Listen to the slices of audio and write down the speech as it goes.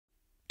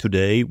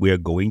Today we are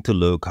going to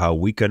look how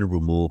we can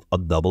remove a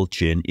double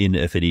chin in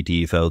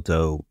Affinity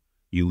Photo.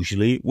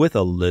 Usually with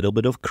a little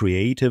bit of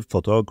creative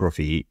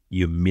photography,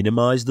 you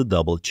minimize the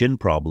double chin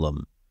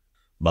problem.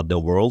 But the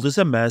world is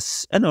a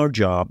mess and our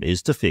job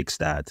is to fix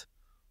that.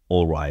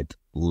 Alright,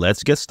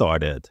 let's get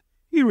started.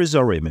 Here is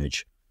our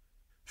image.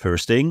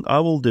 First thing I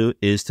will do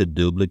is to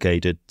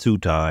duplicate it 2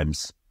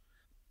 times.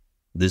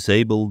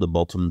 Disable the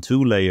bottom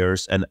 2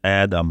 layers and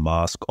add a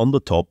mask on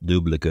the top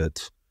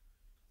duplicate.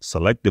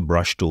 Select the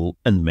brush tool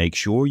and make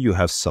sure you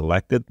have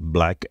selected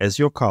black as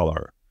your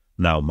color.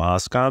 Now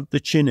mask out the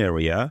chin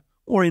area,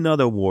 or in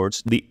other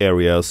words, the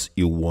areas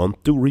you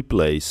want to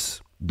replace.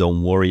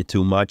 Don't worry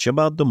too much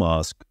about the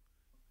mask.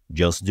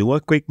 Just do a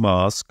quick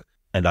mask,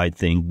 and I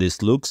think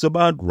this looks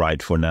about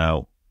right for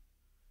now.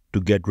 To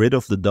get rid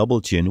of the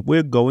double chin,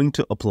 we're going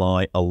to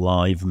apply a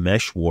live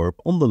mesh warp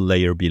on the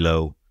layer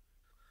below.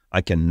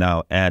 I can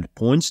now add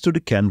points to the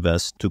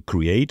canvas to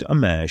create a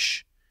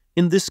mesh.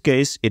 In this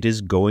case, it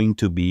is going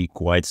to be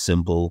quite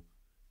simple.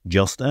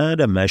 Just add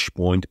a mesh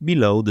point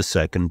below the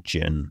second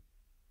chin.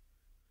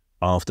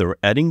 After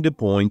adding the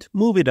point,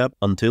 move it up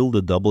until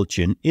the double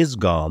chin is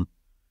gone.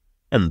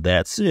 And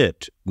that's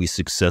it. We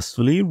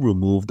successfully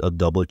removed a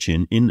double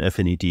chin in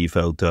Affinity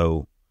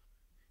Photo.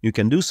 You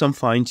can do some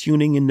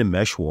fine-tuning in the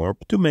mesh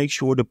warp to make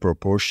sure the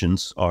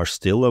proportions are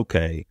still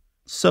okay,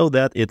 so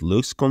that it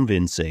looks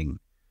convincing.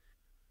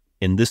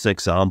 In this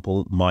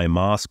example, my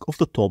mask of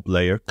the top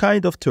layer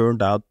kind of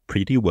turned out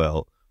pretty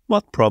well,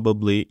 but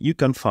probably you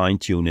can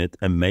fine-tune it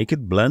and make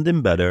it blend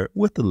in better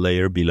with the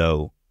layer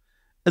below.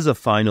 As a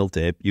final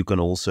tip, you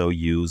can also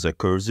use a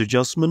cursor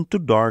adjustment to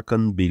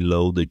darken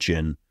below the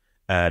chin.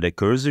 Add a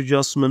cursor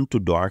adjustment to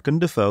darken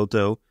the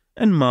photo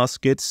and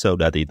mask it so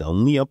that it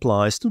only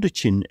applies to the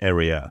chin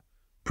area.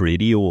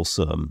 Pretty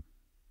awesome.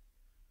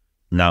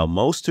 Now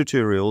most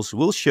tutorials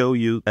will show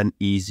you an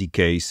easy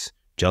case,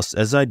 just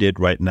as I did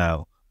right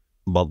now.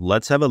 But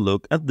let's have a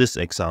look at this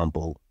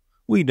example.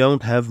 We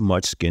don't have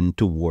much skin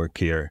to work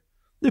here.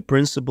 The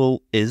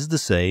principle is the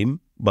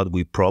same, but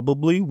we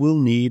probably will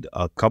need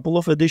a couple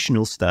of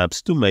additional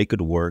steps to make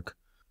it work.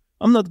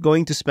 I'm not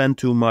going to spend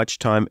too much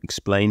time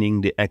explaining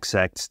the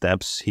exact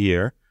steps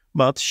here,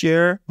 but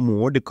share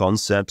more the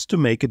concepts to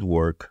make it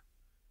work.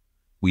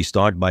 We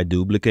start by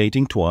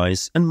duplicating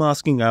twice and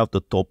masking out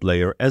the top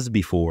layer as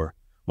before.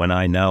 When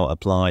I now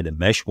apply the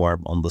mesh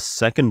warp on the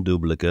second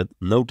duplicate,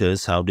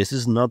 notice how this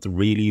is not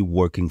really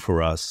working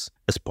for us,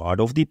 as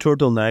part of the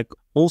turtleneck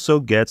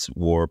also gets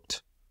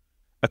warped.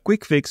 A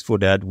quick fix for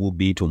that would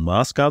be to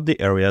mask out the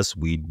areas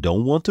we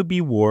don't want to be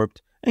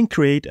warped and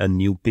create a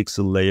new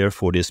pixel layer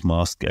for this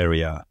mask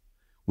area.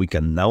 We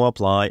can now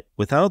apply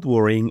without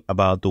worrying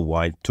about the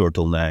white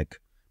turtleneck.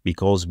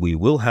 Because we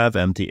will have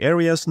empty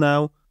areas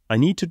now, I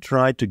need to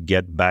try to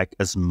get back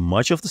as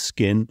much of the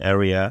skin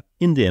area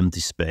in the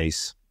empty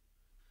space.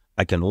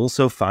 I can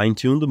also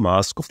fine-tune the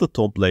mask of the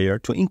top layer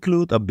to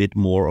include a bit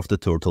more of the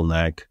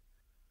turtleneck.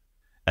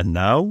 And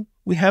now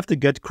we have to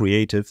get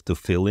creative to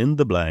fill in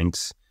the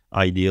blanks.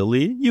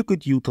 Ideally, you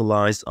could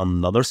utilize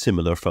another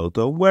similar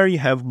photo where you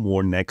have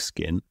more neck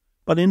skin,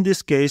 but in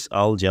this case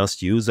I'll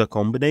just use a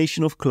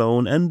combination of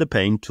clone and the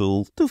paint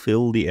tool to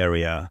fill the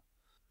area.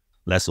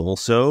 Let's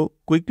also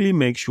quickly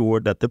make sure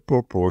that the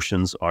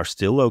proportions are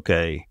still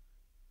okay.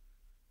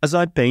 As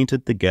I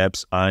painted the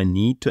gaps, I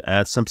need to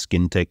add some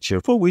skin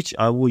texture, for which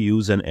I will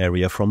use an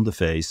area from the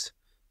face.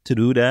 To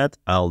do that,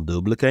 I'll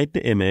duplicate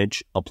the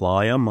image,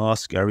 apply a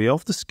mask area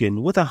of the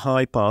skin with a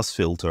high-pass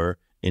filter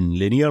in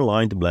linear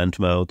lined blend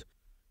mode.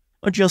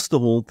 Adjust the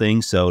whole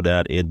thing so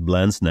that it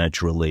blends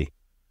naturally.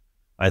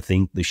 I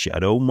think the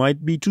shadow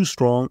might be too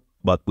strong,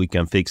 but we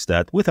can fix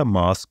that with a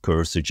mask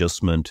cursor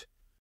adjustment.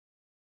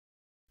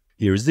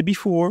 Here is the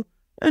before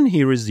and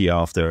here is the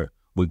after.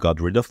 We got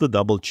rid of the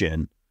double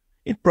chin.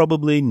 It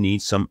probably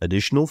needs some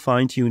additional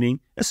fine-tuning,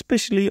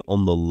 especially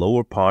on the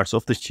lower parts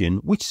of the chin,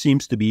 which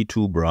seems to be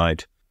too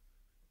bright.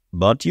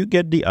 But you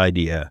get the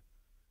idea.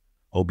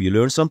 Hope you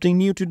learned something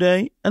new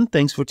today, and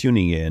thanks for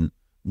tuning in.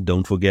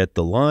 Don't forget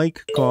to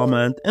like,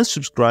 comment, and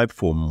subscribe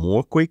for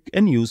more quick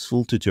and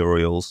useful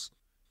tutorials.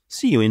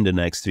 See you in the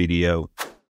next video.